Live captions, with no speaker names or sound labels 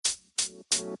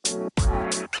Hello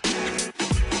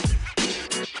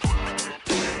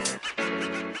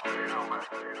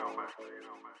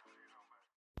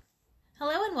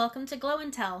and welcome to Glow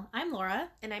and Tell. I'm Laura.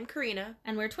 And I'm Karina.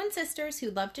 And we're twin sisters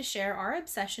who love to share our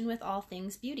obsession with all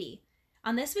things beauty.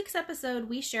 On this week's episode,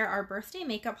 we share our birthday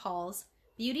makeup hauls,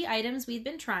 beauty items we've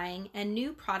been trying, and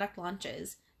new product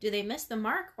launches. Do they miss the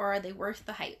mark or are they worth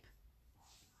the hype?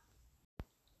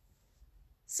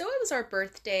 So it was our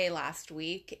birthday last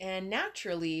week, and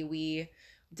naturally we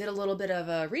did a little bit of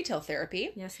a retail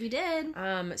therapy. Yes, we did.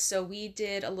 So we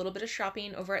did a little bit of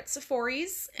shopping over at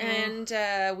Sephora's, and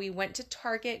we went to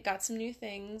Target, got some new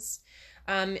things.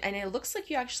 And it looks like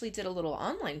you actually did a little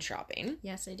online shopping.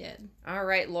 Yes, I did. All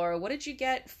right, Laura, what did you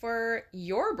get for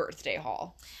your birthday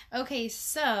haul? Okay,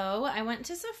 so I went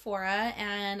to Sephora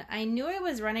and I knew I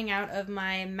was running out of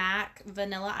my MAC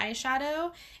vanilla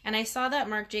eyeshadow, and I saw that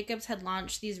Marc Jacobs had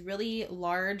launched these really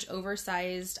large,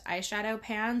 oversized eyeshadow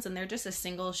pans, and they're just a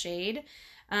single shade.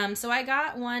 So I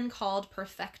got one called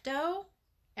Perfecto.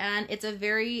 And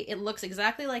it looks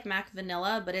exactly like MAC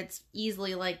Vanilla, but it's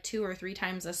easily like 2 or 3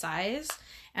 times the size.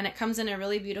 And it comes in a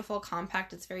really beautiful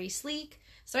compact. It's very sleek.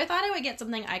 So I thought I would get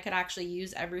something I could actually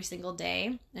use every single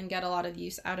day and get a lot of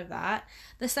use out of that.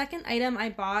 The second item I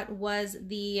bought was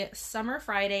the Summer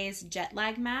Fridays Jet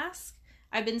Lag Mask.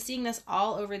 I've been seeing this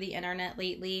all over the internet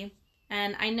lately.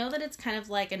 And I know that it's kind of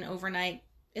like an overnight,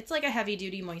 it's like a heavy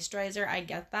duty moisturizer. I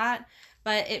get that.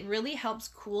 But it really helps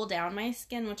cool down my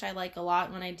skin, which I like a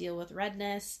lot when I deal with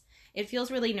redness. It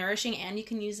feels really nourishing, and you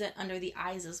can use it under the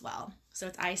eyes as well. So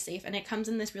it's eye safe, and it comes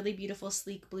in this really beautiful,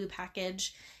 sleek blue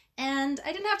package. And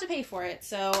I didn't have to pay for it,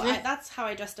 so that's how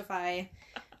I justify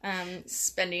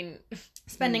spending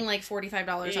like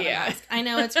 $45 on a mask. I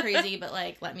know it's crazy, but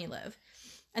like, let me live.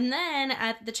 And then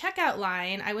at the checkout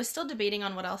line, I was still debating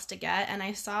on what else to get, and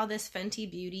I saw this Fenty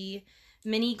Beauty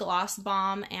mini gloss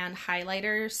bomb and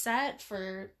highlighter set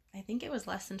for, I think it was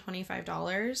less than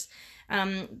 $25.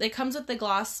 It comes with the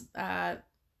gloss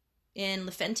in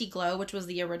the Fenty Glow, which was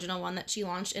the original one that she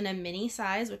launched, in a mini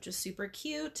size, which was super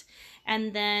cute.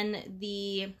 And then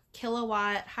the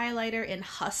Killawatt highlighter in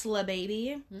Hustla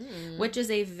Baby, which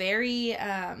is a very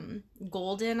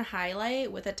golden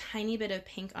highlight with a tiny bit of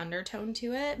pink undertone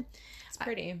to it. It's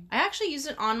pretty. I actually used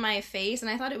it on my face, and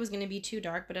I thought it was going to be too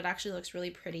dark, but it actually looks really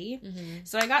pretty.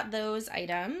 So I got those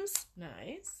items.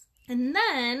 Nice. And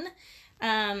then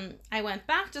I went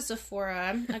back to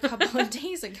Sephora a couple of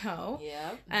days ago.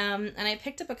 Yep. And I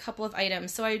picked up a couple of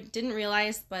items. So I didn't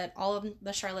realize, but all of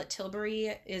the Charlotte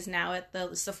Tilbury is now at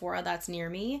the Sephora that's near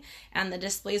me. And the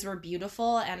displays were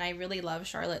beautiful, and I really love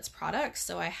Charlotte's products.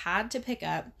 So I had to pick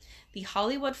up the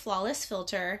Hollywood Flawless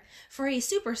Filter for a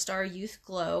Superstar Youth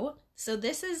Glow. So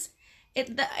this is,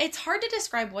 it's hard to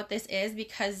describe what this is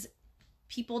because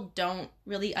people don't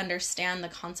really understand the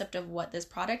concept of what this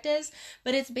product is,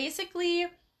 but it's basically,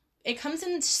 it comes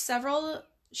in several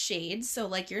shades, so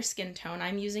like your skin tone.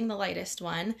 I'm using the lightest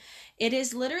one. It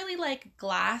is literally like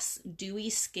glass dewy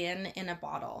skin in a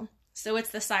bottle. So it's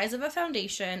the size of a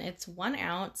foundation. It's 1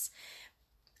 ounce.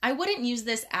 I wouldn't use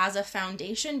this as a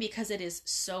foundation because it is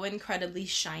so incredibly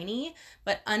shiny,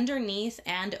 but underneath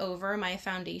and over my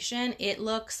foundation, it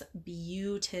looks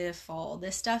beautiful.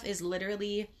 This stuff is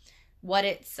literally what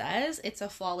it says. It's a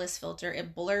flawless filter.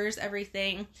 It blurs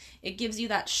everything. It gives you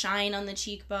that shine on the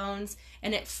cheekbones,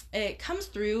 and it comes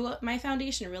through my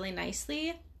foundation really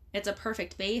nicely. It's a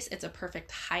perfect base. It's a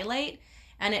perfect highlight,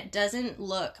 and it doesn't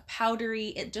look powdery.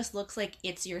 It just looks like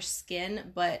it's your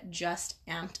skin, but just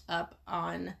amped up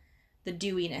on the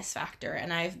dewiness factor,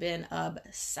 and I've been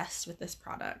obsessed with this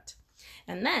product.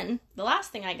 And then the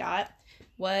last thing I got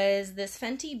was this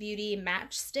Fenty Beauty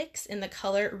Match Sticks in the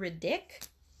color Ridic.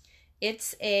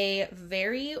 It's a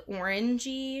very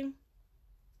orangey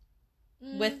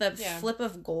with a flip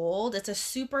of gold. It's a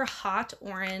super hot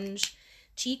orange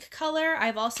cheek color.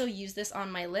 I've also used this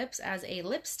on my lips as a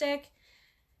lipstick,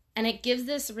 and it gives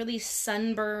this really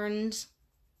sunburned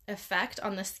effect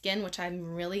on the skin, which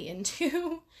I'm really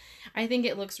into. I think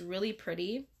it looks really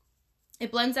pretty. It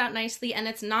blends out nicely, and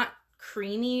it's not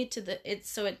creamy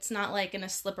so it's not like gonna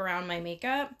slip around my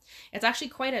makeup. It's actually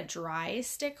quite a dry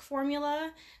stick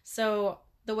formula, so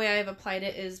the way I've applied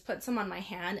it is put some on my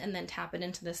hand and then tap it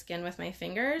into the skin with my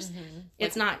fingers.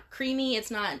 It's not creamy, it's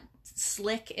not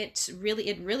slick, it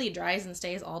really dries and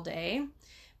stays all day.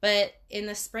 But in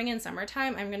the spring and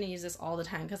summertime, I'm going to use this all the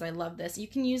time because I love this. You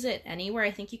can use it anywhere.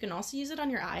 I think you can also use it on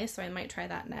your eyes, so I might try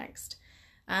that next.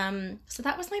 So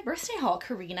that was my birthday haul,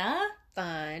 Karina.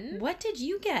 Fun. What did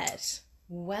you get?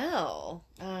 Well,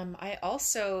 I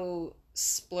also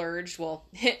splurged. Well,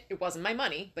 it wasn't my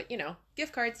money, but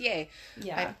gift cards, yay.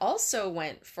 Yeah. I also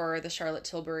went for the Charlotte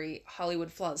Tilbury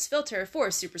Hollywood Flawless Filter for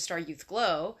Superstar Youth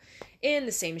Glow in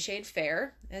the same shade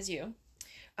Fair as you.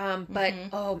 But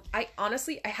I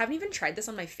honestly, I haven't even tried this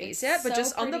on my face yet, but so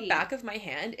just pretty. on the back of my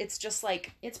hand, it's just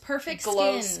like It's perfect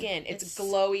glow skin. It's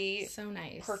glowy, so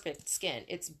nice. perfect skin.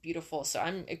 It's beautiful. So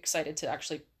I'm excited to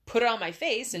actually put it on my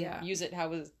face and use it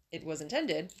how it was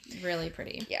intended. Really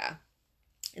pretty. Yeah.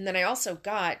 And then I also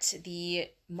got the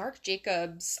Marc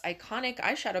Jacobs iconic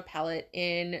eyeshadow palette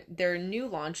in their new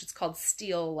launch. It's called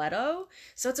Stiletto.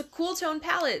 So it's a cool tone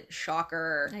palette.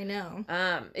 Shocker. I know.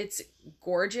 It's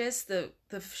gorgeous. The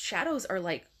shadows are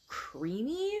like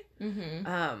creamy.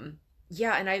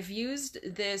 Yeah, and I've used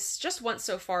this just once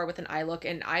so far with an eye look,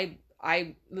 and I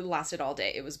lasted all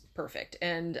day. It was perfect.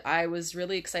 And I was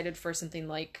really excited for something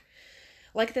like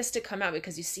this to come out,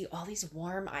 because you see all these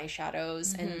warm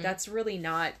eyeshadows and that's really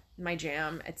not my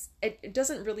jam. It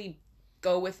doesn't really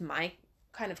go with my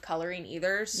kind of coloring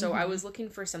either. So I was looking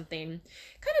for something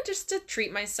kind of just to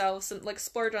treat myself, like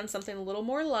splurge on something a little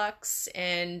more luxe.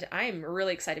 And I'm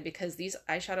really excited because these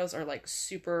eyeshadows are like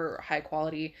super high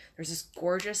quality. There's this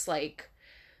gorgeous like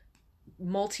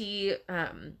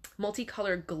multicolored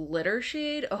glitter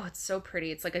shade. Oh, it's so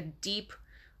pretty. It's like a deep,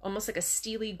 almost like a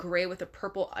steely gray with a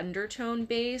purple undertone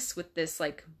base with this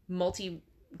like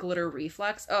glitter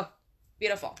reflex. Oh,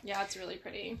 beautiful. Yeah, it's really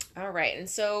pretty. All right. And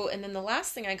then the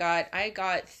last thing I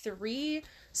got 3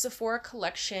 Sephora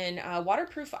collection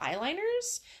waterproof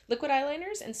eyeliners, liquid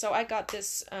eyeliners. And so I got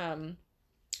this an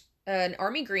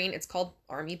army green. It's called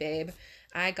Army Babe.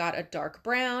 I got a dark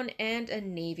brown and a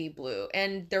navy blue,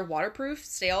 and they're waterproof,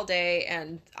 stay all day,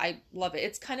 and I love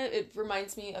it. It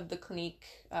reminds me of the Clinique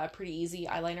Pretty Easy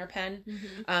eyeliner pen,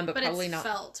 but probably it's not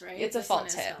felt, right? It's a felt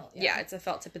tip. Yeah, it's a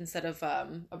felt tip instead of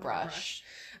a brush.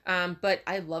 But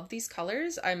I love these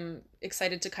colors. I'm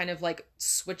excited to kind of like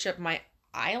switch up my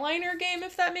eyeliner game,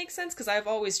 if that makes sense, because I've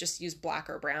always just used black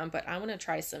or brown, but I want to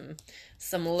try some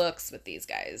looks with these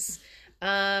guys.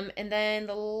 And then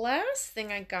the last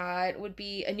thing I got would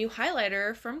be a new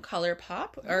highlighter from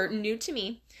ColourPop, or new to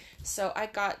me. So I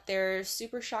got their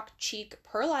Super Shock Cheek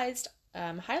Pearlized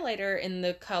highlighter in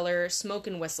the color Smoke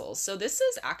and Whistles. So this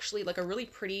is actually like a really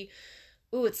pretty,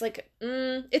 it's like,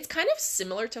 it's kind of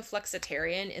similar to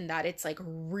Flexitarian in that it's like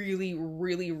really,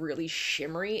 really, really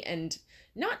shimmery and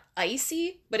not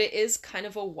icy, but it is kind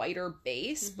of a whiter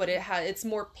base, but it's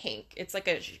more pink. It's like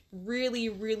a really,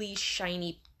 really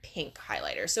shiny pink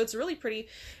highlighter. So it's really pretty,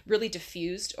 really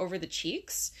diffused over the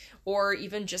cheeks, or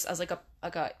even just as like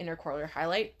a inner corner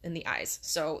highlight in the eyes.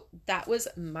 So that was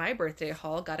my birthday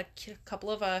haul. Got a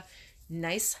couple of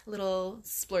nice little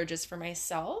splurges for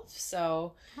myself.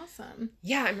 So awesome.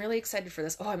 Yeah, I'm really excited for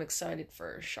this. Oh, I'm excited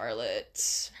for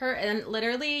Charlotte. And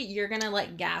literally you're gonna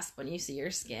like gasp when you see your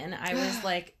skin. I was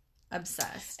like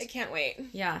obsessed. I can't wait.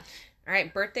 Yeah. All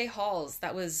right, birthday hauls.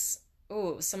 That was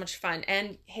it was so much fun.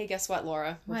 And hey, guess what,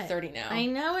 Laura? We're 30 now. I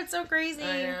know, it's so crazy.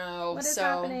 I know. What is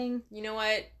happening? You know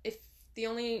what? If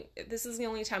this is the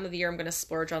only time of the year I'm going to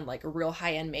splurge on like a real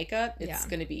high-end makeup, it's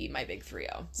going to be my big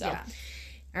 3-0. So,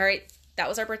 all right. That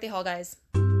was our birthday haul, guys.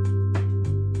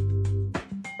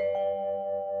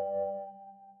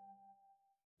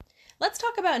 Let's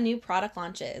talk about new product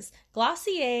launches.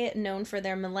 Glossier, known for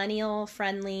their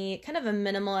millennial-friendly, kind of a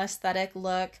minimal aesthetic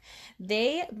look,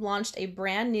 they launched a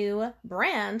brand new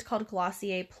brand called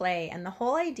Glossier Play, and the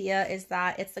whole idea is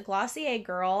that it's the Glossier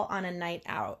girl on a night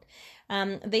out.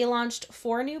 They launched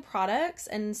 4 new products,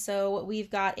 and so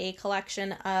we've got a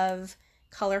collection of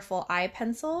colorful eye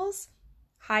pencils,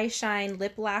 high shine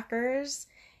lip lacquers,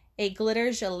 a glitter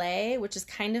gelée, which is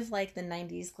kind of like the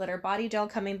 90s glitter body gel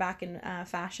coming back in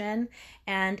fashion,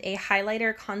 and a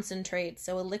highlighter concentrate,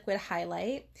 so a liquid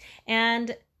highlight.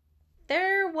 And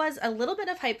there was a little bit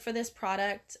of hype for this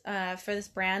product, for this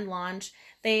brand launch.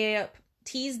 They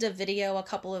teased a video a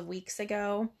couple of weeks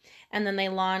ago, and then they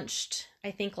launched,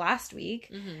 I think, last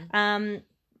week.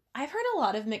 I've heard a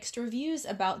lot of mixed reviews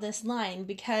about this line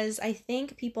because I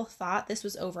think people thought this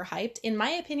was overhyped. In my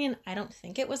opinion, I don't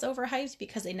think it was overhyped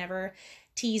because they never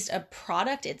teased a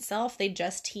product itself. They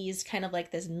just teased kind of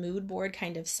like this mood board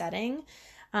kind of setting.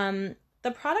 The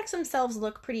products themselves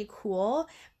look pretty cool,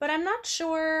 but I'm not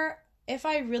sure if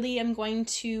I really am going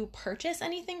to purchase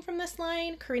anything from this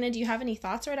line. Karina, do you have any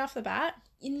thoughts right off the bat?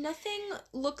 nothing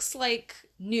looks like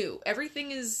new.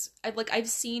 Everything is I've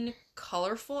seen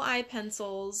colorful eye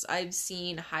pencils. I've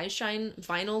seen high shine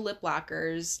vinyl lip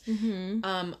lacquers.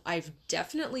 I've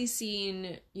definitely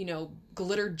seen,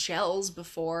 glitter gels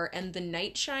before, and the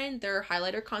Night Shine, their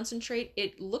highlighter concentrate,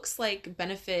 it looks like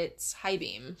Benefit's High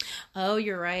Beam. Oh,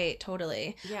 you're right.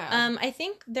 Totally. Yeah. I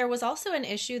think there was also an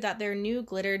issue that their new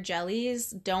glitter jellies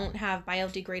don't have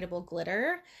biodegradable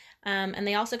glitter. And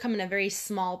they also come in a very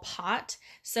small pot.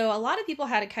 So a lot of people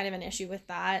had a kind of an issue with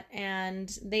that.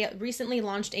 And they recently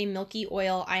launched a milky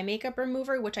oil eye makeup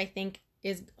remover, which I think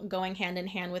is going hand in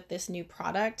hand with this new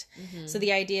product. So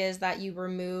the idea is that you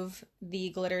remove the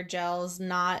glitter gels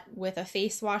not with a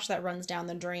face wash that runs down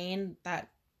the drain that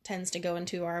tends to go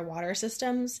into our water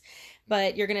systems,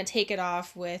 but you're going to take it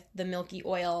off with the milky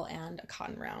oil and a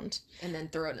cotton round. And then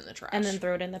throw it in the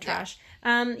trash.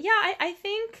 I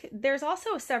think there's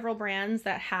also several brands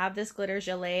that have this glitter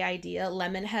gelée idea.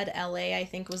 Lemonhead LA, I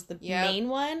think, was the main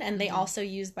one, and they also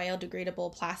use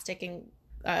biodegradable plastic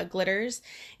and glitters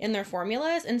in their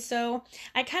formulas. And so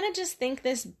I kind of just think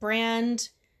this brand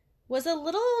was a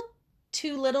little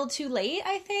too little too late.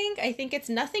 I think it's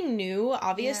nothing new,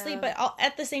 obviously, but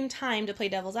at the same time, to play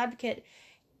devil's advocate,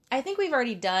 I think we've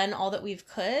already done all that we've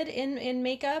could in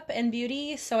makeup and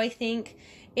beauty. So I think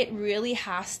it really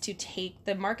has to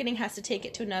the marketing has to take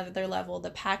it to another level.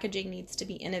 The packaging needs to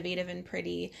be innovative and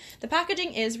pretty. The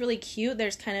packaging is really cute.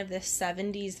 There's kind of this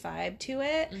 70s vibe to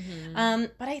it.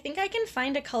 But I think I can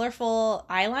find a colorful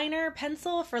eyeliner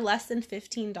pencil for less than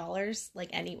 $15, like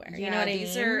anywhere. You know what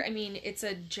I mean? It's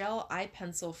a gel eye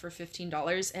pencil for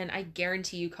 $15, and I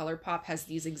guarantee you ColourPop has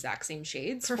these exact same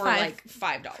shades for like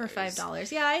 $5. For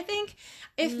 $5. Yeah, I think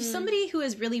if somebody who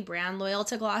is really brand loyal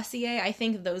to Glossier, I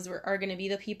think those are going to be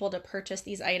the people to purchase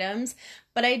these items.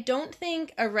 But I don't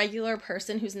think a regular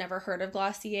person who's never heard of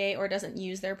Glossier or doesn't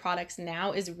use their products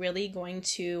now is really going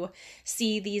to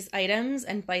see these items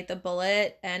and bite the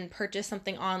bullet and purchase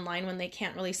something online when they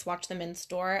can't really swatch them in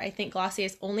store. I think Glossier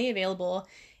is only available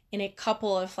in a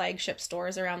couple of flagship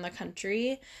stores around the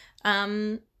country. I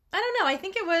don't know. I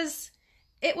think it was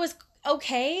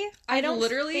okay. I don't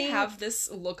literally have this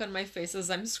look on my face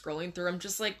as I'm scrolling through. I'm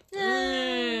just like,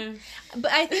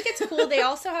 But I think it's cool. They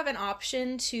also have an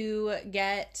option to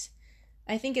get,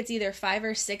 I think it's either 5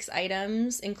 or 6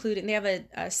 items, including, they have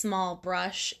a small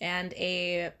brush and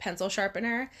a pencil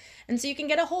sharpener. And so you can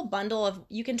get a whole bundle of,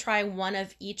 you can try one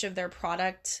of each of their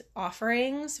product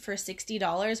offerings for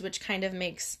 $60, which kind of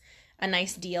makes a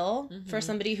nice deal for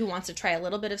somebody who wants to try a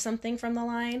little bit of something from the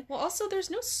line. Well, also,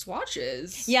 there's no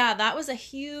swatches. Yeah, that was a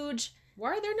huge...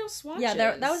 Why are there no swatches? Yeah,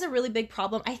 that was a really big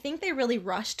problem. I think they really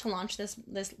rushed to launch this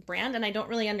brand, and I don't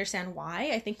really understand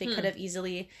why. I think they could have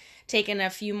easily taken a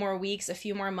few more weeks, a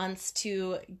few more months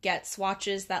to get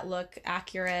swatches that look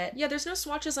accurate. Yeah, there's no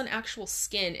swatches on actual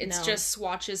skin. It's just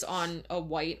swatches on a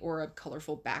white or a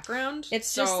colorful background.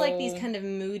 It's just like these kind of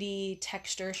moody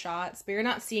texture shots, but you're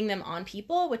not seeing them on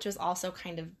people, which is also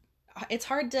kind of... It's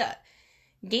hard to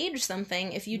gauge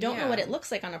something if you don't know what it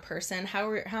looks like on a person.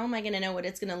 How am I going to know what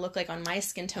it's going to look like on my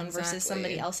skin tone versus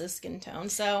somebody else's skin tone?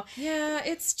 So yeah,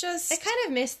 it's just... It kind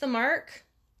of missed the mark.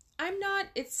 I'm not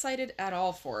excited at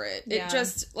all for it. Yeah. It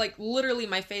just, like, literally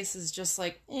my face is just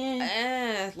like,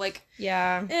 it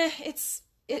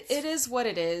is what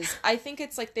it is. I think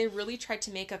it's like they really tried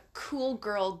to make a cool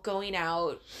girl going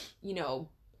out,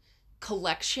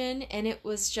 collection, and it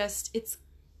was just, it's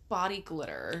body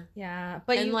glitter. Yeah.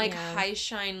 But high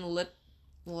shine lip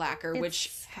lacquer,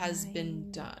 which has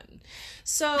been done.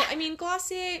 So, I mean,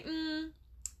 Glossier,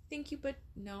 thank you, but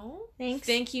no. Thanks.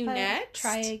 Thank you, next.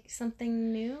 Try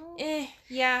something new.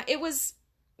 Yeah, it was,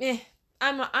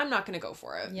 I'm not going to go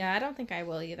for it. Yeah, I don't think I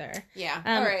will either. Yeah.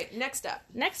 All right, next up.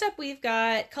 Next up, we've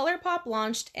got ColourPop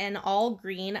launched an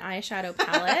all-green eyeshadow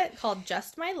palette called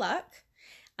Just My Luck.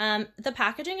 The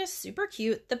packaging is super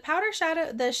cute.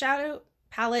 The shadow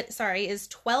palette, is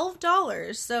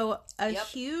 $12, so a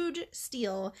huge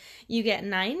steal. You get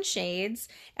 9 shades,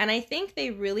 and I think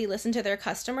they really listen to their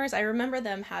customers. I remember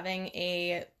them having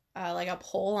a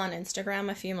poll on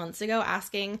Instagram a few months ago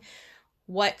asking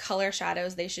what color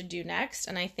shadows they should do next,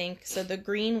 and I think so the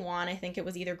green one, I think it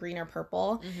was either green or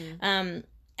purple.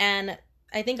 And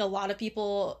I think a lot of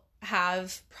people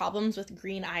have problems with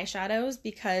green eyeshadows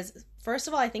because, first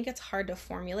of all, I think it's hard to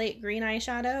formulate green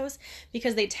eyeshadows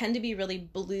because they tend to be really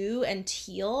blue and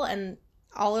teal, and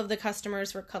all of the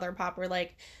customers for ColourPop were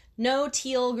like, no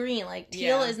teal green, like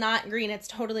teal is not green, it's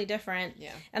totally different.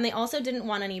 Yeah. And they also didn't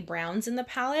want any browns in the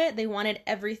palette. They wanted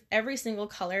every single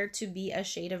color to be a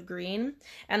shade of green,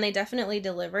 and they definitely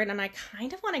delivered, and I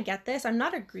kind of want to get this.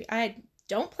 I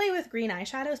don't play with green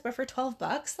eyeshadows, but for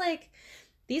 $12, like,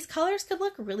 these colors could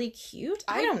look really cute.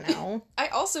 I don't know. I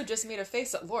also just made a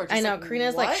face at Lord. I know,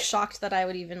 Karina's like shocked that I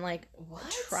would even like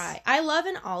try. I love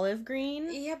an olive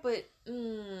green. Yeah, but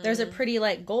there's a pretty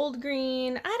like gold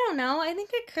green. I don't know. I think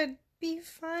it could be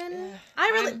fun.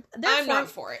 I'm not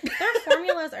for it. Their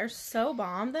formulas are so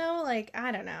bomb though. Like,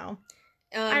 I don't know.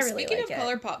 I really speaking like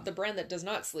of ColourPop, the brand that does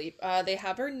not sleep, they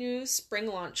have our new spring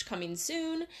launch coming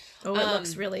soon. Oh, it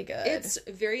looks really good. It's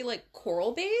very like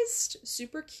coral based,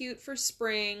 super cute for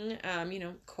spring.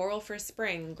 Coral for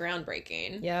spring,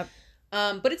 groundbreaking. Yep.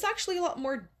 But it's actually a lot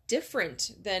more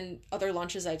different than other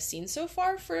launches I've seen so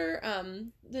far for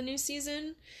the new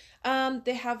season.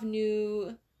 They have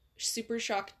new Super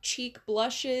Shock cheek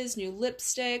blushes, new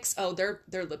lipsticks. Oh,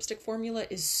 their lipstick formula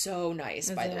is so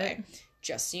nice, by the way.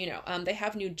 Just so you know. They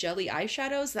have new jelly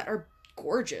eyeshadows that are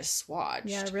gorgeous swatched.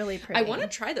 Yeah, really pretty. I want to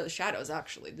try those shadows,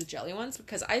 actually, the jelly ones,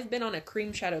 because I've been on a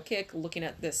cream shadow kick looking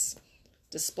at this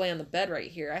display on the bed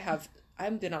right here.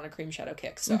 I've been on a cream shadow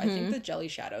kick, so I think the jelly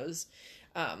shadows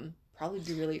probably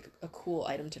be really a cool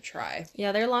item to try.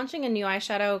 Yeah, they're launching a new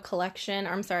eyeshadow collection,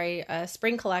 a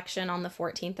spring collection on the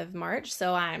 14th of March,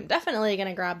 so I'm definitely going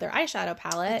to grab their eyeshadow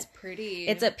palette. It's pretty.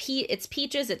 It's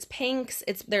peaches, it's pinks,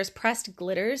 there's pressed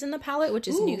glitters in the palette, which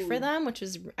is new for them,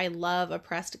 I love a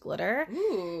pressed glitter.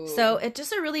 Ooh. So it's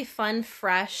just a really fun,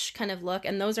 fresh kind of look,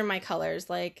 and those are my colors,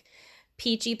 like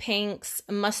peachy pinks,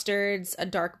 mustards, a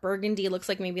dark burgundy, looks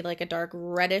like maybe like a dark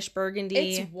reddish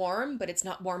burgundy. It's warm, but it's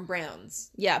not warm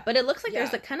browns. Yeah, but it looks like there's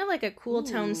kind of like a cool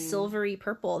tone silvery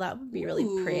purple. That would be really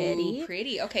pretty.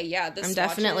 Pretty. Okay, yeah. I'm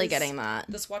definitely getting that.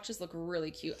 The swatches look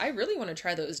really cute. I really want to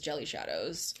try those jelly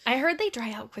shadows. I heard they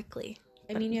dry out quickly.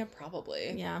 I mean, yeah,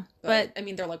 probably. Yeah. But I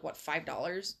mean, they're like, what,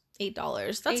 $5?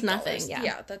 $8. That's nothing. Yeah.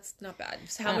 Yeah, that's not bad.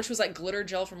 So how much was like glitter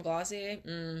gel from Glossier?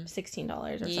 $16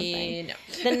 or something. No.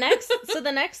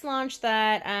 The next launch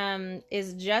that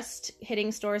is just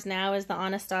hitting stores now is the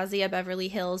Anastasia Beverly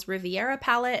Hills Riviera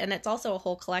palette, and it's also a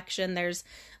whole collection. There's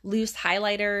loose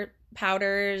highlighter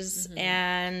powders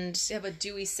and they have a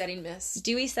dewy setting mist,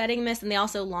 and they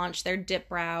also launched their dip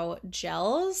brow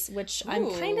gels, which I'm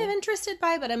kind of interested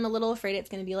by, but I'm a little afraid it's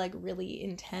going to be like really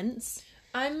intense.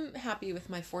 I'm happy with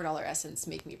my $4 Essence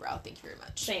Make Me Brow. Thank you very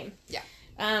much. Same. Yeah.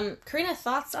 Karina,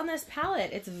 thoughts on this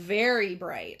palette? It's very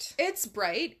bright. It's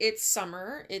bright. It's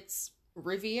summer. It's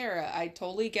Riviera. I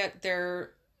totally get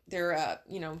their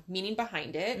meaning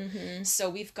behind it. So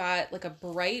we've got like a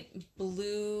bright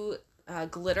blue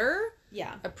glitter.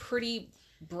 Yeah. A pretty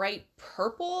bright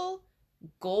purple,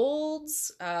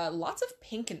 golds, lots of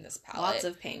pink in this palette. Lots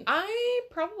of pink. I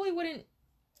probably wouldn't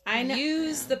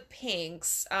use the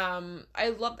pinks.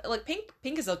 I love like pink.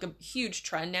 Pink is like a huge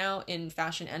trend now in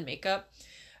fashion and makeup.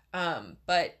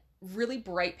 But really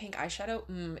bright pink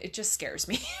eyeshadow, it just scares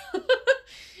me.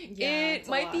 It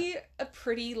might be a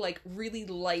pretty like really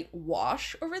light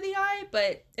wash over the eye,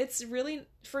 but it's really,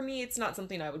 for me, it's not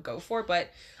something I would go for. But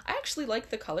I actually like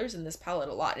the colors in this palette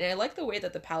a lot, and I like the way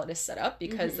that the palette is set up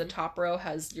because the top row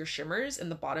has your shimmers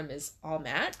and the bottom is all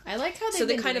matte. I like how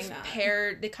they kind of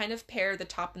pair the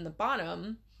top and the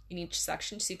bottom in each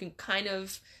section, so you can kind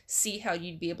of see how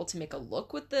you'd be able to make a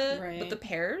look with the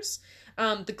pairs.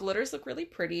 The glitters look really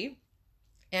pretty.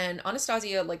 And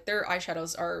Anastasia, like the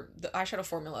eyeshadow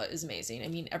formula is amazing. I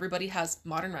mean, everybody has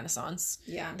modern Renaissance.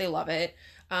 Yeah. They love it.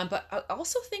 But I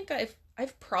also think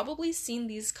I've probably seen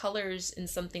these colors in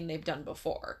something they've done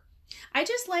before. I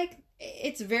just like,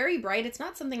 it's very bright. It's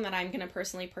not something that I'm going to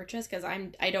personally purchase because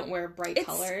I don't wear bright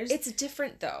colors. It's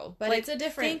different though. But it's a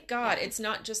different. Thank God. Yeah. It's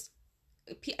not just,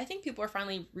 I think people are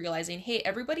finally realizing, hey,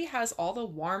 everybody has all the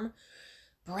warm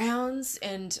browns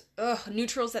and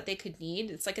neutrals that they could need.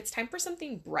 It's like it's time for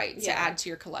something bright to add to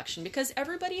your collection because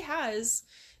everybody has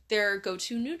their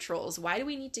go-to neutrals. Why do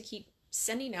we need to keep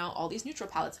sending out all these neutral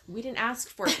palettes? We didn't ask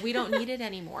for it. We don't need it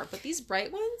anymore. But these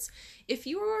bright ones, if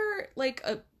you're like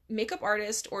a makeup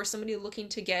artist or somebody looking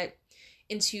to get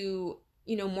into,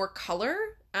 more color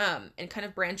and kind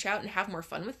of branch out and have more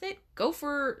fun with it, go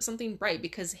for something bright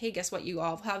because, hey, guess what? You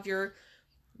all have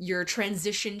your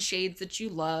transition shades that you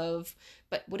love.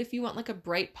 But what if you want like a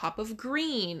bright pop of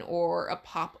green or a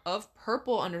pop of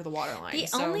purple under the waterline? The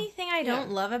only thing I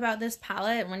don't love about this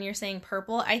palette, when you're saying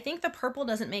purple, I think the purple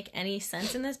doesn't make any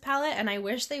sense in this palette, and I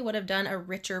wish they would have done a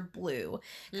richer blue.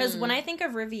 Because when I think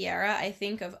of Riviera, I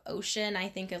think of ocean, I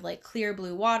think of like clear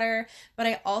blue water, but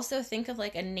I also think of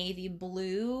like a navy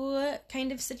blue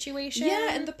kind of situation.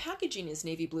 Yeah, and the packaging is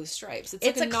navy blue stripes.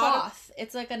 It's like a cloth.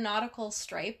 It's like a nautical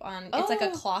stripe on. It's like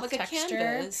a cloth like texture. A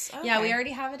canvas. Okay. Yeah, we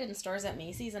already have it in stores at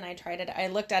Macy's, and I tried it. I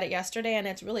looked at it yesterday, and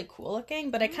it's really cool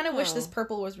looking. But I kind of wish this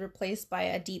purple was replaced by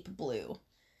a deep blue.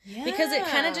 Yeah. Because it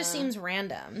kind of just seems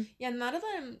random. Yeah, now that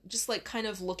I'm just like kind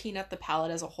of looking at the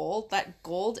palette as a whole, that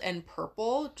gold and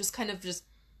purple just kind of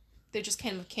they just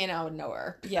kind of came out of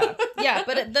nowhere. Yeah. Yeah,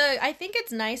 but I think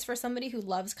it's nice for somebody who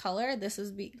loves color. This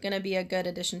is going to be a good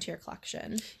addition to your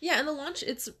collection. Yeah, and the launch,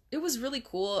 it was really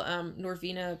cool.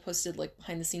 Norvina posted like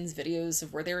behind the scenes videos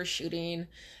of where they were shooting,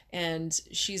 and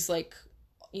she's like,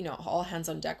 you know, all hands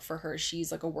on deck for her. She's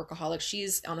like a workaholic.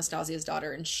 She's Anastasia's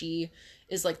daughter, and she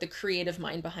is like the creative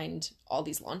mind behind all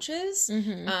these launches.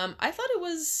 Mm-hmm. I thought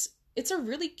it's a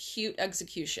really cute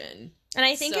execution. And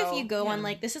I think if you go on,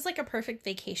 like, this is like a perfect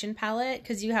vacation palette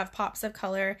because you have pops of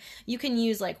color. You can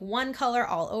use like one color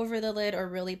all over the lid or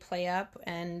really play up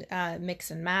and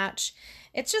mix and match.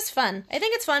 It's just fun. I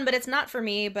think it's fun, but it's not for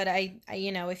me. But I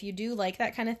you know, if you do like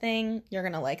that kind of thing, you're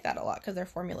going to like that a lot because their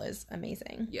formula is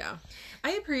amazing. Yeah.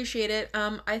 I appreciate it.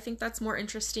 I think that's more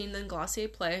interesting than Glossier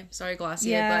Play. Sorry,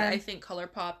 Glossier, but I think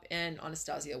ColourPop and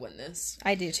Anastasia win this.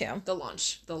 I do too. The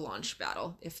launch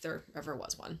battle, if there ever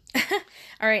was one.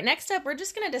 All right, next up, we're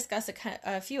just going to discuss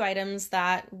a few items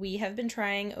that we have been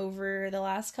trying over the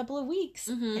last couple of weeks.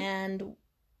 Mm-hmm. And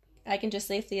I can just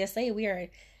safely say we are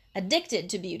addicted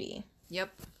to beauty.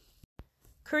 Yep.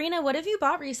 Karina, what have you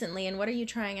bought recently and what are you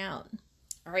trying out?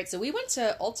 All right, so we went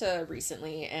to Ulta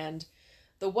recently, and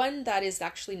the one that is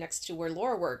actually next to where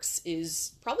Laura works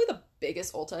is probably the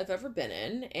biggest Ulta I've ever been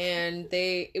in, and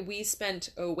we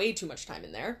spent way too much time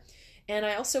in there. And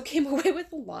I also came away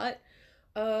with a lot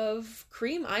of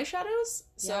cream eyeshadows.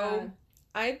 So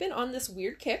I've been on this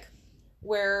weird kick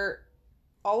where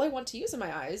all I want to use in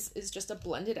my eyes is just a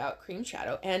blended out cream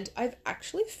shadow, and I've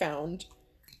actually found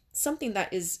something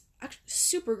that is actually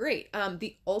super great.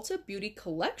 The Ulta Beauty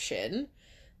Collection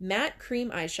matte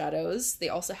cream eyeshadows. They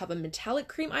also have a metallic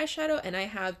cream eyeshadow, and I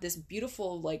have this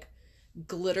beautiful like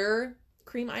glitter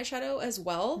cream eyeshadow as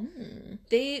well.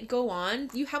 They go on.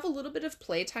 You have a little bit of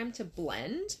playtime to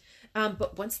blend,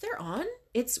 but once they're on,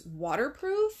 it's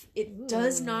waterproof. It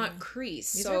does not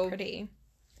crease. These are pretty.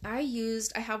 I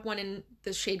have one in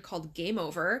the shade called Game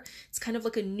Over. It's kind of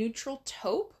like a neutral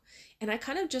taupe. And I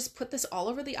kind of just put this all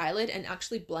over the eyelid and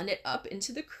actually blend it up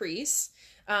into the crease,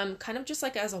 kind of just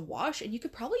like as a wash. And you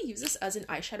could probably use this as an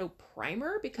eyeshadow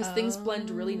primer because things blend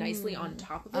really nicely on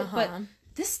top of it. But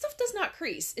this stuff does not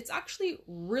crease. It's actually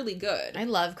really good. I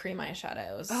love cream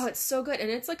eyeshadows. Oh, it's so good. And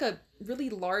it's like a really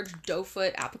large doe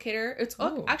foot applicator. It's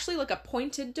actually like a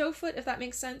pointed doe foot, if that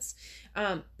makes sense.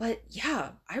 But yeah,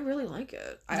 I really like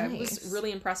it. Nice. I was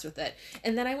really impressed with it.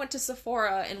 And then I went to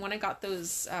Sephora, and when I got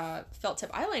those felt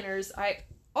tip eyeliners, I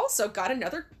also got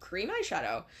another cream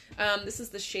eyeshadow. This is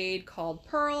the shade called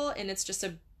Pearl, and it's just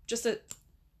a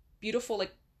beautiful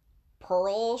like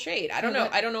pearl shade. I don't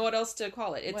know what else to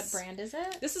call it. What brand is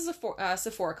it? This is a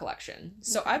Sephora collection.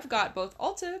 So I've got both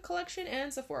Ulta collection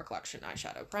and Sephora collection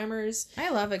eyeshadow primers. I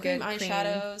love a cream good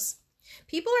eyeshadows.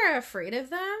 People are afraid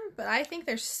of them, but I think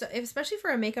they're so, especially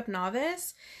for a makeup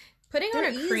novice, putting on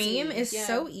a cream is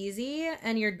so easy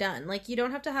and you're done. Like you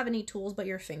don't have to have any tools but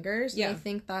your fingers. Yeah. I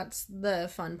think that's the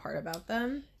fun part about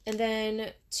them. And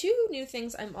then 2 new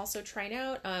things I'm also trying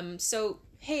out. So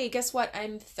hey, guess what?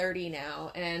 I'm 30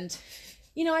 now, and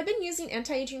you know, I've been using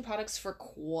anti-aging products for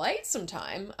quite some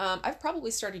time. I've probably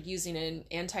started using an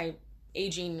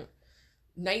anti-aging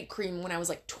night cream when I was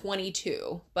like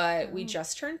 22, but we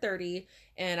just turned 30,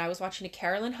 and I was watching a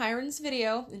Carolyn Hirons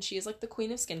video, and she is like the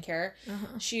queen of skincare.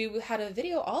 She had a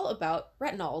video all about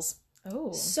retinols.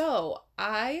 So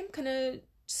I am gonna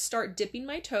start dipping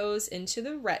my toes into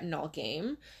the retinol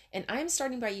game, and I'm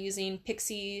starting by using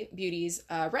Pixie Beauty's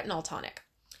retinol tonic.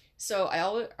 So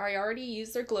I already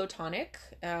use their Glow Tonic.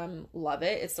 Love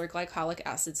it. It's their glycolic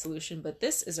acid solution, but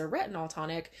this is a retinol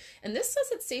tonic, and this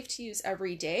says it's safe to use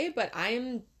every day, but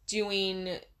I'm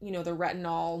doing, you know, the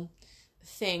retinol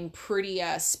thing pretty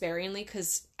sparingly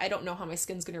because I don't know how my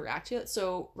skin's going to react to it.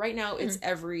 So right now it's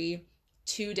every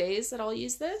 2 days that I'll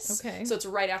use this. Okay. So it's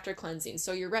right after cleansing.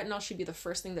 So your retinol should be the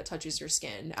first thing that touches your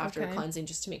skin after cleansing,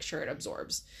 just to make sure it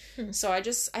absorbs. So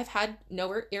I've had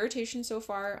no irritation so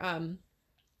far.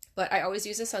 But I always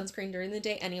use a sunscreen during the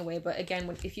day anyway. But again,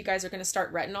 if you guys are going to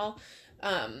start retinol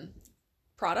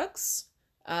products,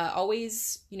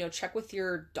 always, you know, check with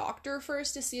your doctor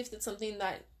first to see if it's something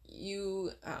that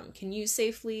you can use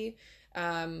safely.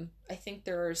 I think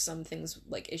there are some things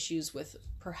like issues with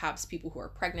perhaps people who are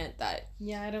pregnant that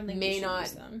I don't think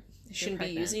shouldn't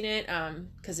be using it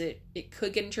because it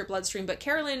could get into your bloodstream. But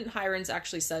Carolyn Hirons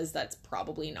actually says that's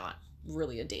probably not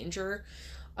really a danger.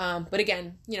 But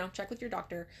again, you know, check with your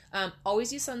doctor.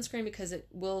 Always use sunscreen because it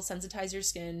will sensitize your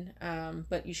skin.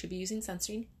 But you should be using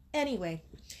sunscreen Anyway,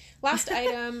 last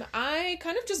item. I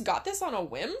kind of just got this on a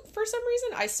whim for some reason.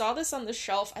 I saw this on the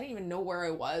shelf. I didn't even know where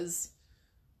I was.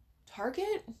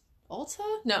 Target? Ulta?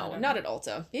 No, not at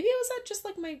Ulta. Maybe it was at just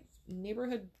like my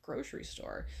neighborhood grocery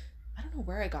store. I don't know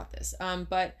where I got this.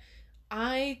 But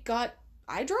I got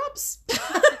eye drops.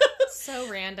 So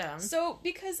random. So,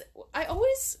 because I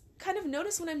always kind of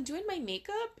notice when I'm doing my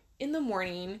makeup in the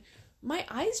morning, my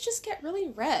eyes just get really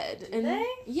red. Do they?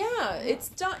 Yeah, Oh.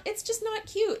 it's just not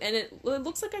cute, and it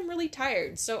looks like I'm really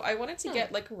tired. So I wanted to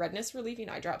get like redness relieving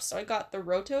eye drops. So I got the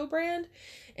Roto brand,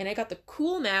 and I got the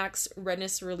Cool Max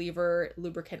redness reliever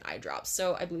lubricant eye drops.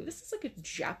 So I believe this is like a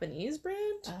Japanese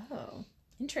brand. Oh,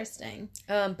 interesting.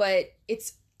 But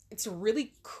it's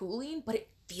really cooling, but it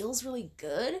feels really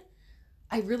good.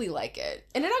 I really like it.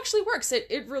 And it actually works.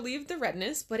 It relieved the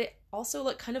redness, but it also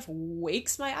like kind of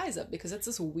wakes my eyes up because it's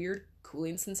this weird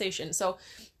cooling sensation. So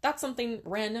that's something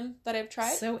random that I've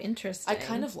tried. So interesting. I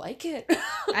kind of like it.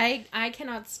 I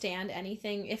cannot stand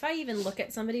anything. If I even look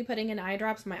at somebody putting in eye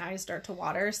drops, my eyes start to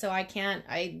water. So I can't.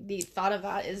 The thought of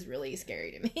that is really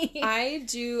scary to me. I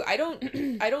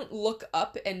don't look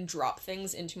up and drop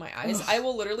things into my eyes. Ugh. I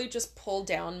will literally just pull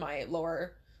down my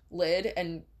lower lid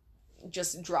and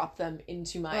just drop them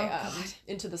into my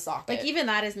into the socket. Like even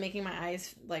that is making my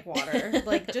eyes like water.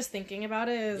 Like just thinking about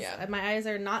it is my eyes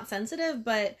are not sensitive,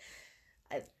 but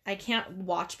I can't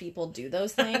watch people do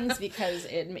those things because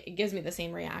it gives me the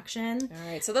same reaction. All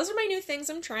right, so those are my new things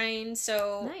I'm trying.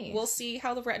 So Nice. We'll see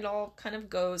how the retinol kind of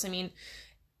goes. I mean,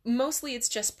 mostly it's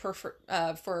just for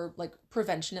like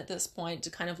prevention at this point to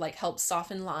kind of like help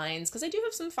soften lines, because I do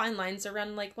have some fine lines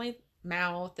around like my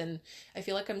mouth, and I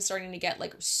feel like I'm starting to get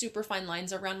like super fine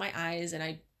lines around my eyes, and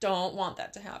I don't want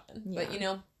that to happen. Yeah. But you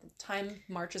know, time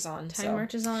marches on. Time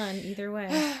marches on either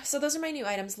way. So those are my new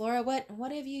items. Laura, what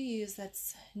have you used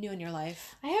that's new in your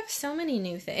life? I have so many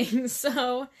new things.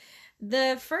 So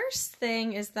the first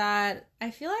thing is that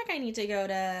I feel like I need to go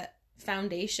to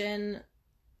Foundation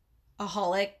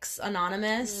Aholics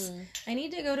Anonymous. I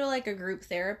need to go to like a group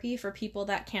therapy for people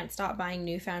that can't stop buying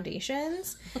new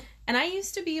foundations. And I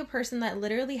used to be a person that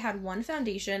literally had one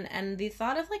foundation, and the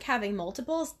thought of like having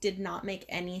multiples did not make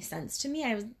any sense to me.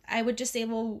 I would just say,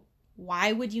 well,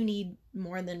 why would you need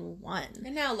more than one?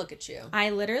 And now look at you.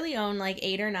 I literally own like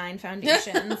 8 or 9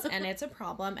 foundations, and it's a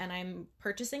problem, and I'm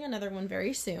purchasing another one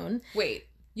very soon. Wait,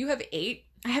 you have 8?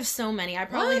 I have so many. I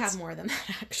probably What? have more than that,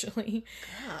 actually.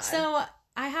 God. So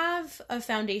I have a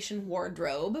foundation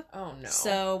wardrobe. Oh no.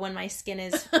 So when I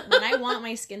want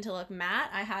my skin to look matte,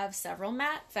 I have several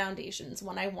matte foundations.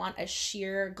 When I want a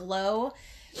sheer glow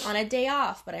on a day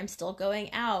off, but I'm still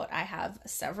going out, I have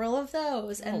several of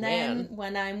those. And then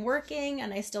when I'm working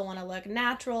and I still want to look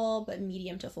natural, but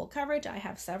medium to full coverage, I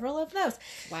have several of those.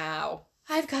 Wow.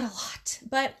 I've got a lot,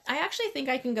 but I actually think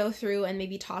I can go through and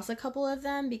maybe toss a couple of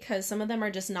them because some of them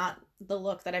are just not the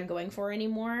look that I'm going for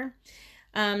anymore.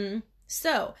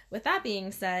 So, with that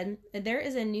being said, there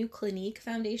is a new Clinique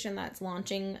foundation that's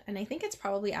launching, and I think it's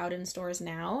probably out in stores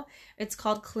now. It's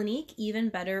called Clinique Even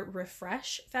Better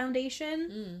Refresh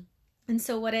Foundation. And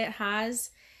so what it has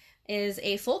is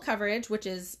a full coverage, which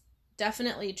is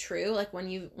definitely true. Like when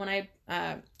I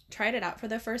tried it out for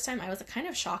the first time, I was kind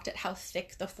of shocked at how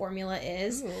thick the formula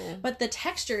is. Ooh. But the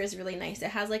texture is really nice. It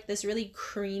has like this really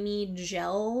creamy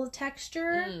gel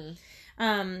texture.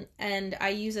 And I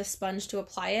use a sponge to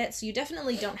apply it. So you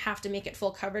definitely don't have to make it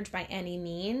full coverage by any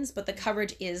means, but the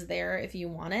coverage is there if you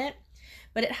want it.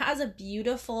 But it has a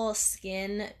beautiful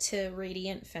skin to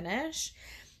radiant finish.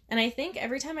 And I think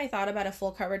every time I thought about a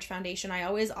full coverage foundation, I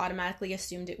always automatically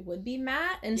assumed it would be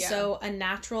matte. And so a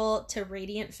natural to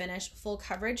radiant finish, full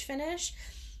coverage finish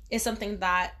is something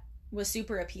that was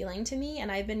super appealing to me.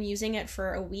 And I've been using it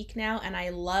for a week now, and I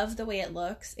love the way it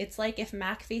looks. It's like if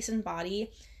MAC Face and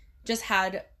Body just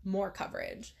had more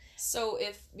coverage. So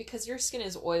because your skin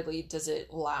is oily, does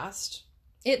it last?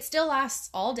 It still lasts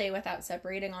all day without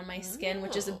separating on my skin,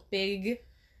 which is a big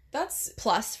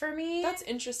plus for me. That's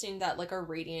interesting that like a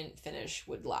radiant finish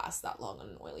would last that long on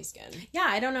an oily skin. Yeah,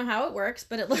 I don't know how it works,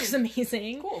 but it looks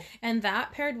amazing. Cool. And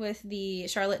that paired with the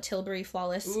Charlotte Tilbury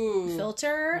Flawless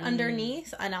filter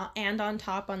underneath and on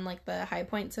top on like the high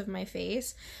points of my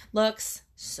face looks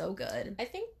so good. I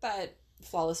think that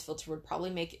Flawless filter would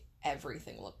probably make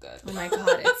everything look good. Oh my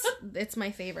god, it's my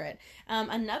favorite.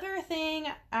 Another thing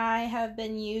I have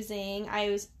been using,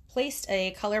 I placed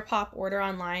a ColourPop order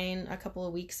online a couple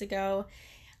of weeks ago.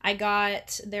 I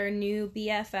got their new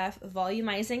BFF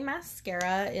volumizing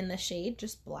mascara in the shade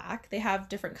just black. They have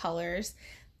different colors.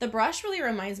 The brush really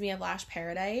reminds me of Lash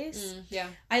Paradise. Yeah.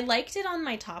 I liked it on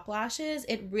my top lashes.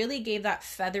 It really gave that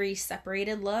feathery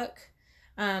separated look.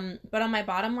 But on my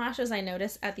bottom lashes, I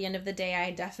noticed at the end of the day, I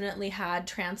definitely had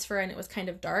transfer and it was kind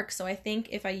of dark. So I think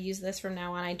if I use this from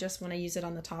now on, I just want to use it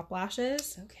on the top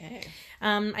lashes. Okay.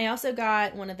 I also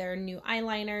got one of their new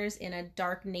eyeliners in a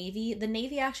dark navy. The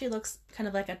navy actually looks kind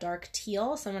of like a dark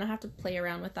teal, so I'm going to have to play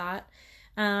around with that.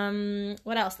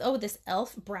 What else? Oh, this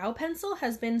e.l.f. brow pencil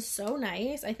has been so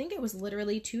nice. I think it was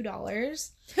literally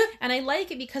 $2. And I like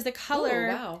it because the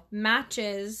color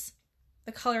matches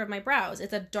the color of my brows.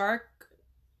 It's a dark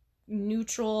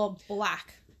neutral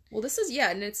black. Well, this is,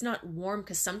 and it's not warm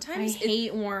because sometimes I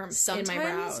hate warmth in my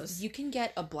brows. You can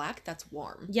get a black that's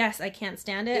warm. Yes, I can't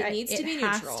stand it. It needs to be neutral.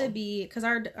 It has neutral. to be, because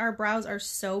our brows are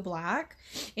so black,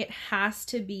 it has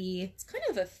to be... It's kind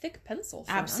of a thick pencil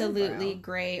for absolutely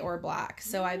gray or black.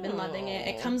 So I've been loving it.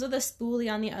 It comes with a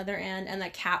spoolie on the other end and a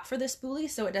cap for the spoolie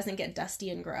so it doesn't get dusty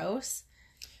and gross.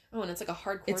 Oh, and it's like a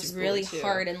hardcore. It's really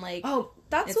hard and like. Oh,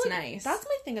 that's nice. That's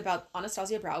my thing about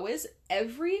Anastasia Brow is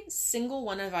every single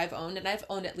one I've owned, and I've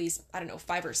owned at least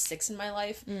 5 or 6 in my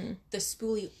life. The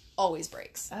spoolie always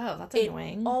breaks. Oh, that's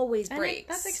annoying. Always breaks.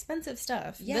 That's expensive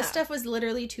stuff. Yeah. This stuff was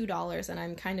literally $2, and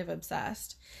I'm kind of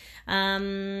obsessed.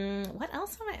 What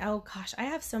else have I? Oh gosh, I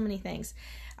have so many things.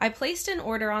 I placed an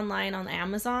order online on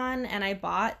Amazon, and I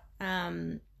bought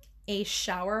a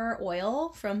shower oil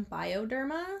from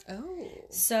Bioderma. Oh.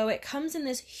 So it comes in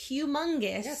this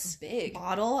humongous big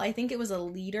bottle. I think it was a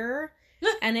liter.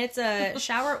 And it's a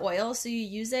shower oil. So you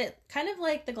use it kind of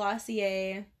like the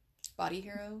Glossier Body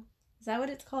Hero. Is that what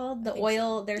it's called? The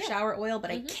oil, so. Their shower oil,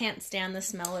 but I can't stand the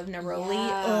smell of neroli.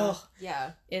 Yeah. Ugh.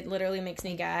 Yeah. It literally makes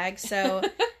me gag. So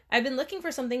I've been looking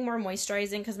for something more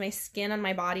moisturizing because my skin on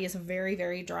my body is very,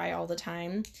 very dry all the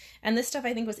time. And this stuff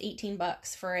I think was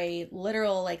 $18 for a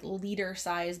literal like liter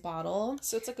size bottle.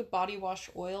 So it's like a body wash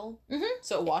oil. Mm-hmm.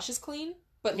 So it washes clean,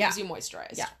 but leaves you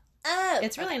moisturized. Yeah. Oh,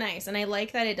 it's really nice. And I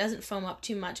like that it doesn't foam up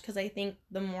too much because I think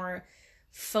the more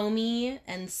foamy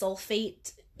and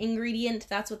sulfate ingredient,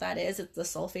 that's what that is. It's the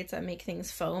sulfates that make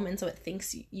things foam. And so it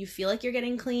thinks you feel like you're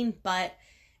getting clean, but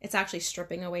it's actually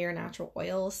stripping away your natural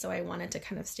oils, so I wanted to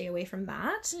kind of stay away from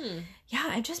that. Yeah,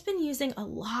 I've just been using a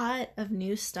lot of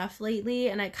new stuff lately,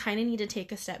 and I kind of need to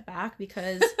take a step back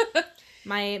because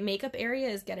my makeup area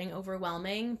is getting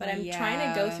overwhelming, but I'm trying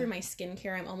to go through my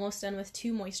skincare. I'm almost done with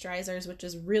 2 moisturizers, which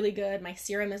is really good. My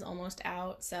serum is almost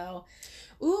out, so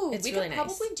it's we really could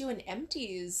probably do an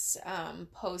empties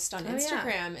post on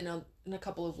Instagram in a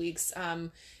couple of weeks.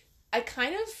 I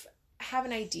kind of have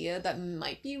an idea that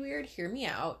might be weird. Hear me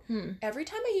out. Every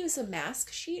time I use a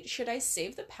mask sheet, should I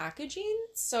save the packaging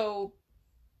so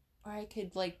I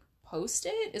could like post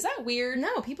it? Is that weird?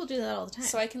 No, people do that all the time.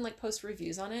 So I can like post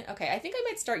reviews on it? Okay, I think I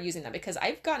might start using that because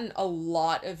I've gotten a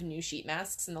lot of new sheet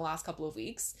masks in the last couple of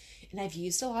weeks and I've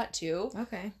used a lot too.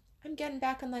 Okay. I'm getting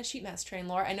back on that sheet mask train,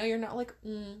 Laura. I know you're not like,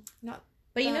 not.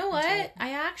 But you know what?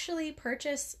 I actually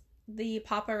purchased the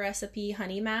Papa Recipe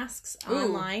honey masks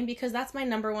online because that's my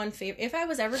number one favorite. If I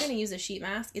was ever going to use a sheet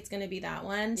mask, it's going to be that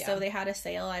one. Yeah. So they had a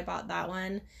sale. I bought that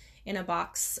one in a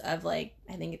box of like,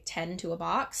 I think 10 to a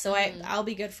box. So I'll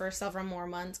be good for several more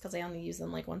months because I only use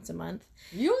them like once a month.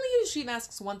 You only use sheet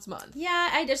masks once a month? Yeah,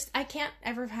 I can't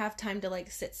ever have time to like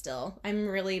sit still. I'm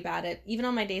really bad at, even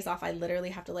on my days off, I literally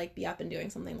have to like be up and doing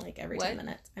something like every 10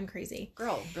 minutes. I'm crazy.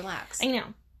 Girl, relax. I know.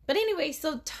 But anyway,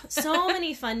 so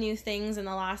many fun new things in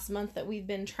the last month that we've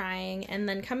been trying. And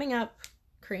then coming up,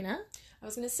 Karina? I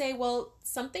was going to say, well,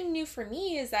 something new for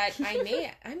me is that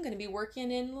I'm going to be working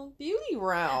in the beauty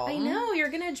realm. I know, you're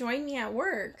going to join me at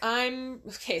work.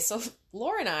 So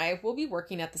Laura and I will be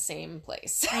working at the same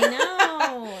place. I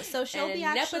know. So she'll be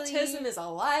actually... nepotism is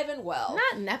alive and well.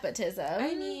 Not nepotism.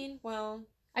 I mean, well...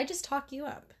 I just talk you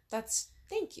up.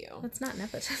 Thank you. That's not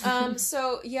nepotism.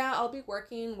 So yeah, I'll be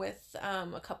working with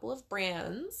a couple of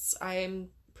brands. I'm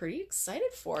pretty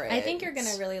excited for it. I think you're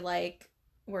gonna really like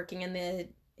working in the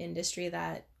industry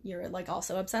that you're like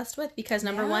also obsessed with because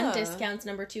number 1, discounts,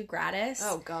 number 2, gratis.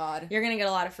 Oh God. You're gonna get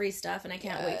a lot of free stuff and I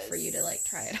can't wait for you to like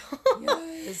try it all.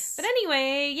 Yes. But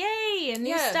anyway, yay!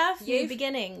 New stuff, new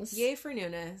beginnings. Yay for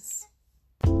newness.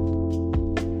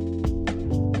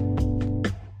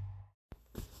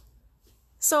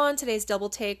 So on today's Double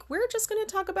Take, we're just going to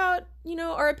talk about,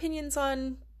 our opinions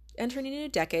on entering a new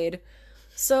decade.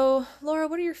 So, Laura,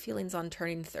 what are your feelings on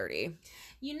turning 30?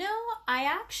 I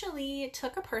actually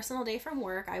took a personal day from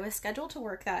work. I was scheduled to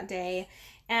work that day.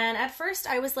 And at first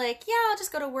I was like, yeah, I'll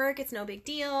just go to work. It's no big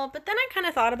deal. But then I kind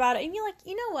of thought about it and you're like,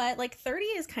 you know what? Like 30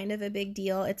 is kind of a big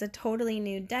deal. It's a totally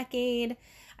new decade.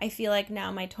 I feel like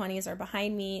now my 20s are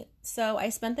behind me. So I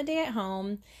spent the day at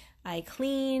home. I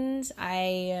cleaned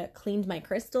my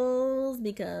crystals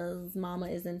because mama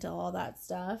is into all that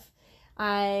stuff.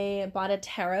 I bought a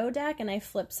tarot deck and I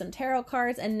flipped some tarot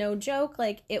cards, and no joke,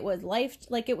 like it was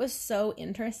it was so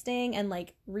interesting and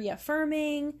like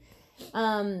reaffirming.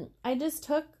 I just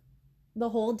took the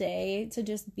whole day to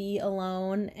just be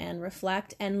alone and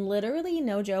reflect, and literally,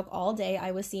 no joke, all day I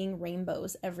was seeing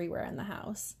rainbows everywhere in the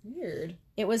house. Weird.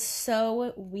 It was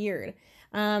so weird.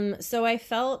 So I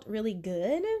felt really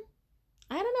good.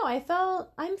 I don't know,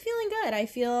 I'm feeling good. I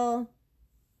feel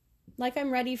like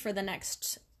I'm ready for the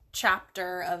next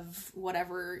chapter of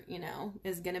whatever,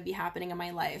 is going to be happening in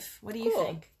my life. What do you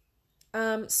think?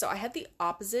 So I had the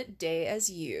opposite day as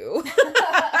you.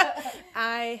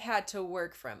 I had to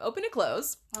work from open to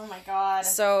close. Oh my God.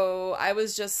 So I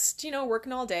was just,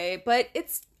 working all day. But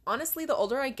it's honestly, the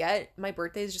older I get, my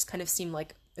birthdays just kind of seem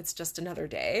like it's just another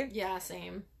day. Yeah,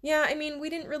 same. Yeah, I mean, we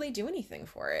didn't really do anything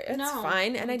for it. It's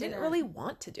fine. And I didn't really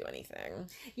want to do anything.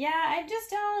 Yeah, I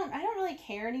don't really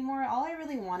care anymore. All I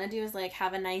really want to do is like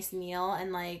have a nice meal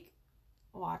and like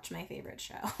watch my favorite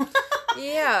show.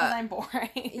 Yeah. Because I'm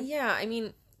boring. Yeah, I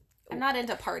mean, I'm not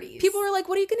into parties. People are like,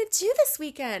 what are you going to do this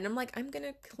weekend? I'm like, I'm going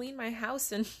to clean my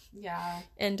house and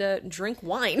drink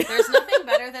wine. There's nothing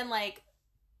better than like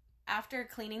after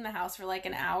cleaning the house for like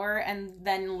an hour and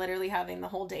then literally having the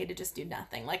whole day to just do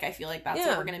nothing. Like, I feel like that's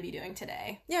what we're going to be doing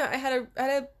today. Yeah, I had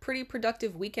a pretty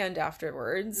productive weekend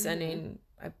afterwards. Mm-hmm. And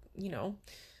I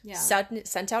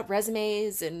sent out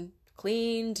resumes and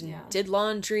cleaned and did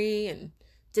laundry and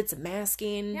did some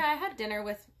masking. Yeah, I had dinner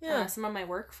with some of my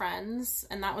work friends,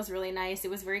 and that was really nice.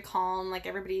 It was very calm. Like,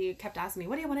 everybody kept asking me,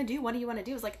 what do you want to do? What do you want to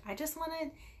do? I was like, I just want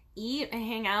to eat and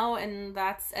hang out, and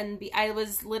I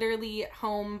was literally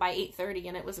home by 8:30,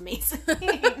 and it was amazing.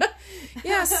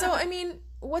 Yeah, so, I mean,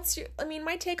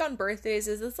 my take on birthdays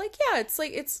is it's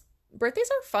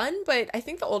birthdays are fun, but I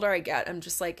think the older I get, I'm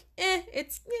just like,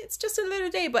 it's just another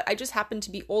day, but I just happen to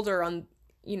be older on,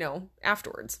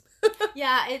 afterwards.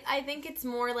 Yeah, I think it's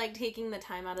more like taking the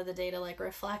time out of the day to like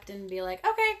reflect and be like,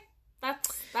 okay, that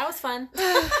was fun.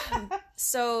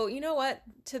 So, you know what?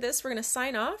 To this, we're going to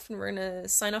sign off, and we're going to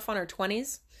sign off on our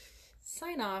 20s.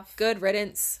 Sign off. Good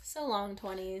riddance. So long,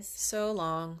 20s. So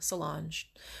long,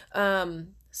 Solange.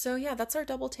 So yeah, that's our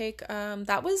double take.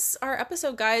 That was our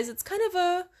episode, guys. It's kind of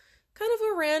a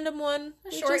random one.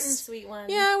 A short and sweet one.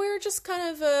 Yeah, we were just kind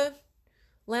of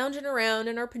lounging around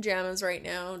in our pajamas right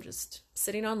now, just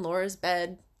sitting on Laura's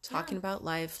bed, talking about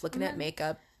life, looking at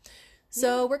makeup.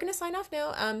 So we're going to sign off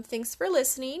now. Thanks for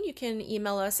listening. You can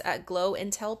email us at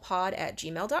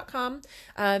glowintelpod@gmail.com.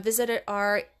 Visit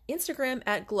our Instagram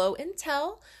at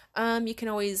glowintel. You can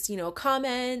always,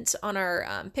 comment on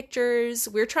our pictures.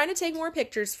 We're trying to take more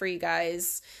pictures for you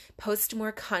guys, post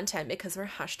more content because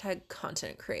we're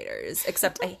 #content creators.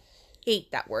 Except I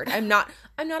hate that word. I'm not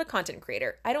a content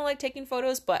creator. I don't like taking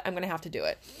photos, but I'm going to have to do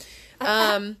it.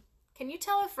 Can you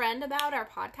tell a friend about our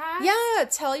podcast? Yeah,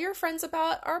 tell your friends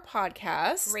about our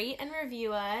podcast. Rate and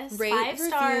review us. 5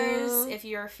 stars if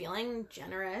you're feeling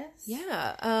generous.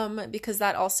 Yeah, because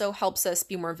that also helps us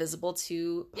be more visible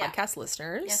to podcast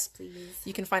listeners. Yes, please.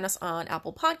 You can find us on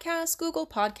Apple Podcasts, Google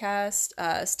Podcasts,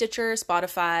 Stitcher,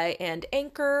 Spotify, and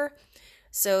Anchor.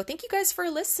 So thank you guys for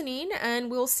listening,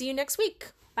 and we'll see you next week.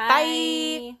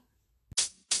 Bye.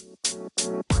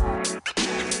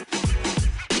 Bye.